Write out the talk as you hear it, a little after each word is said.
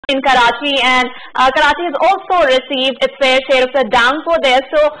in Karachi, and Karachi has also received its fair share of the downpour there.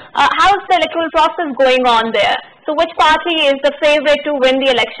 So how's the electoral process going on there? So which party is the favorite to win the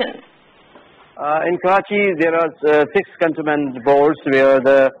elections? In Karachi, there are 6 cantonment boards where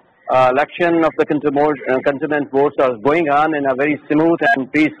the election of the cantonment boards are going on in a very smooth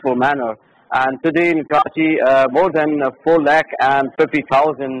and peaceful manner. And today in Karachi, more than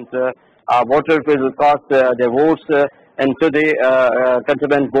 4,50,000 voters will cast their votes in today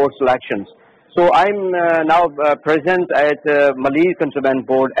cantonment board elections. So I'm now present at Mali cantonment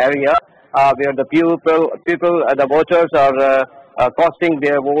board area where the the voters are casting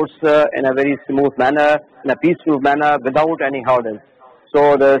their votes in a very smooth manner, in a peaceful manner, without any hurdles.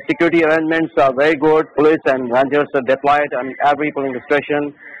 So the security arrangements are very good. Police and rangers are deployed on every polling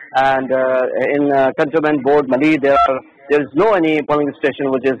station. And in cantonment board Mali, there is no any polling station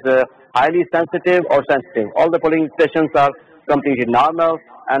which is highly sensitive or sensitive. All the polling stations are completely normal,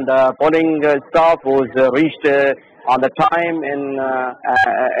 and the polling staff was reached on the time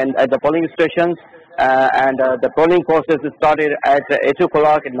at the polling stations. And the polling process started at 8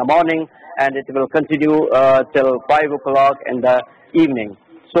 o'clock in the morning, and it will continue till 5 o'clock in the evening.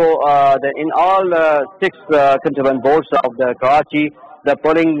 So in all 6 cantonment boards of the Karachi, the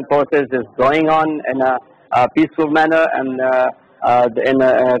polling process is going on in a peaceful manner, and in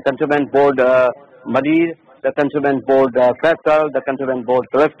cantonment board Mali, the cantonment board Faisal, the cantonment board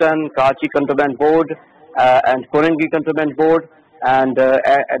Clifton, Karachi cantonment board, and Korangi cantonment board, and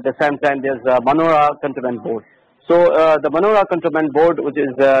at the same time there's Manora cantonment board. So the Manora cantonment board, which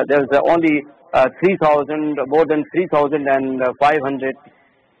is there's only more than 3,500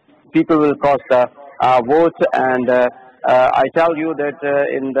 people will cast votes, and I tell you that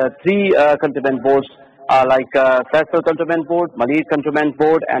in the 3 cantonment boards like Faisal cantonment board, Mali cantonment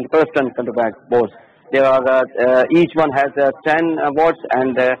board, and Clifton cantonment boards, there are each one has 10 votes,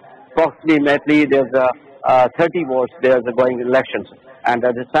 and approximately there's 30 votes. There's going elections, and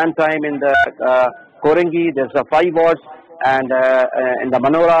at the same time in the Korangi there's 5 votes, and in the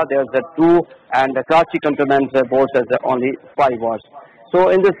Manora there's 2, and the Karachi cantonment boards has only 5 votes. So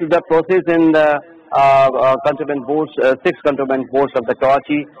in this the process in the cantonment boards, 6 cantonment boards of the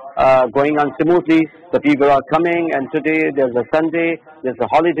Karachi going on smoothly. The people are coming, and today there's a Sunday, there's a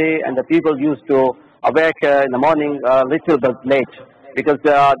holiday, and the people used to awake in the morning a little bit late because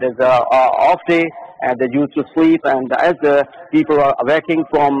there's a off day, and they used to sleep. And as the people are awaking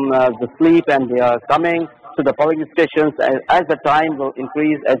from the sleep and they are coming to the polling stations, as the time will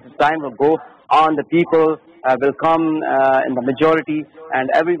increase, as the time will go on, the people will come in the majority, and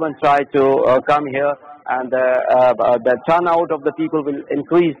everyone try to come here, and the turnout of the people will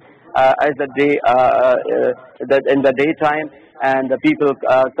increase as the day in the daytime, and the people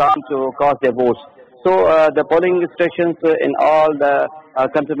come to cast their votes. So the polling stations in all the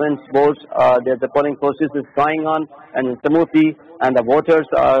cantonment boards, the polling process is going on and smoothly, and the voters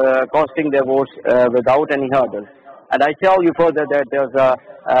are casting their votes without any hurdles. And I tell you further that there's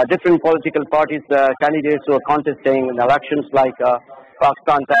different political parties, candidates who are contesting in elections like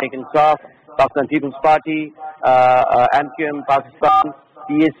Pakistan Tehreek-e-Insaf, Pakistan People's Party, MQM Pakistan,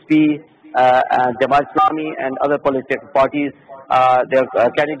 PSP, and Jamaat Islami, and other political parties. Their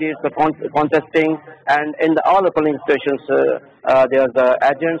candidates are contesting, and in all the polling stations, there's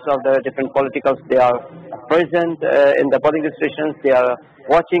agents of the different politicals. They are present in the polling stations. They are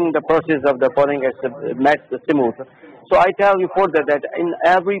watching the process of the polling as met smooth. So I tell you further that in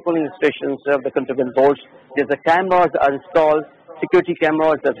every polling stations of the cantonment boards, there's a cameras are installed, security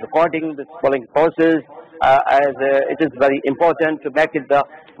cameras that's recording the polling process, as it is very important to make it the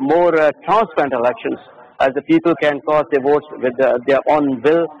more transparent elections, as the people can cast their votes with their own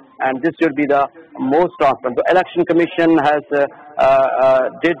will, and this should be the most transparent. The Election Commission has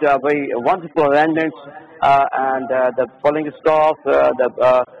did very wonderful arrangements, and the polling staff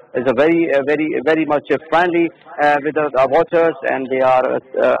is a very much friendly with the voters, and they are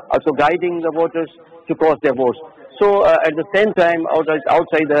also guiding the voters to cast their votes. So at the same time,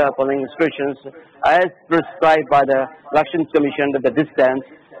 outside the polling stations, as prescribed by the Election Commission, with the distance,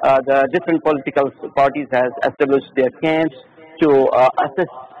 the different political parties has established their camps to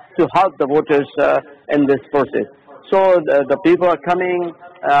assist, to help the voters in this process. So the people are coming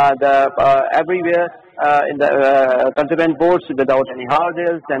everywhere in the cantonment boards without any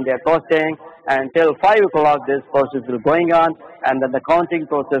hurdles, and they are casting until 5 o'clock. This process will going on, and then the counting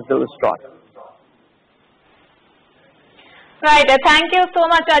process will start. Right. Thank you so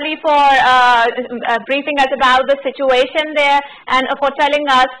much, Ali, for briefing us about the situation there, and for telling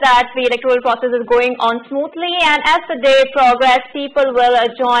us that the electoral process is going on smoothly, and as the day progresses, people will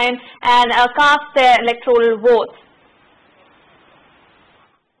join and cast their electoral votes.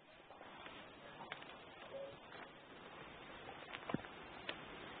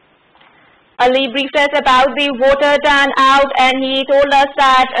 Ali briefed us about the voter turnout, and he told us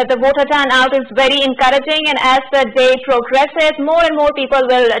that the voter turnout is very encouraging, and as the day progresses, more and more people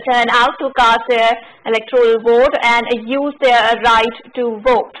will turn out to cast their electoral vote and use their right to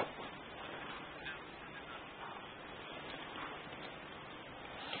vote.